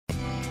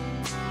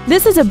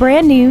This is a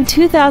brand new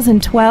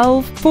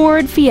 2012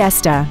 Ford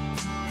Fiesta.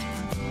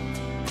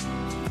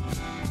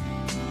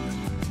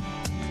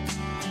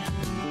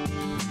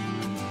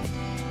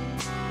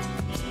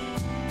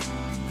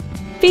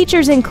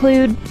 Features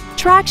include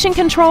traction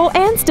control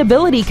and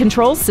stability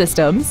control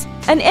systems,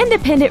 an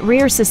independent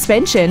rear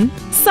suspension,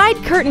 side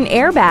curtain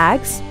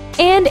airbags,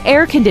 and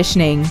air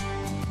conditioning.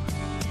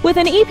 With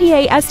an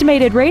EPA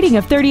estimated rating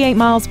of 38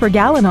 miles per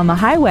gallon on the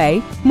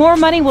highway, more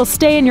money will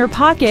stay in your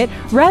pocket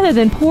rather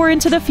than pour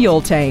into the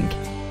fuel tank.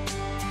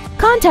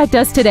 Contact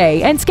us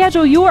today and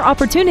schedule your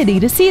opportunity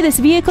to see this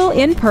vehicle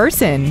in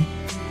person.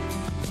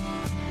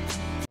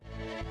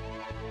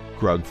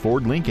 Krug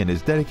Ford Lincoln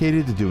is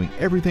dedicated to doing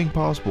everything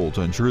possible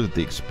to ensure that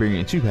the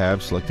experience you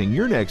have selecting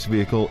your next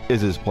vehicle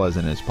is as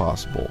pleasant as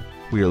possible.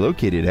 We are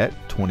located at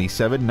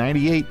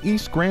 2798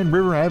 East Grand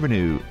River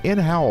Avenue in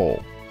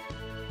Howell.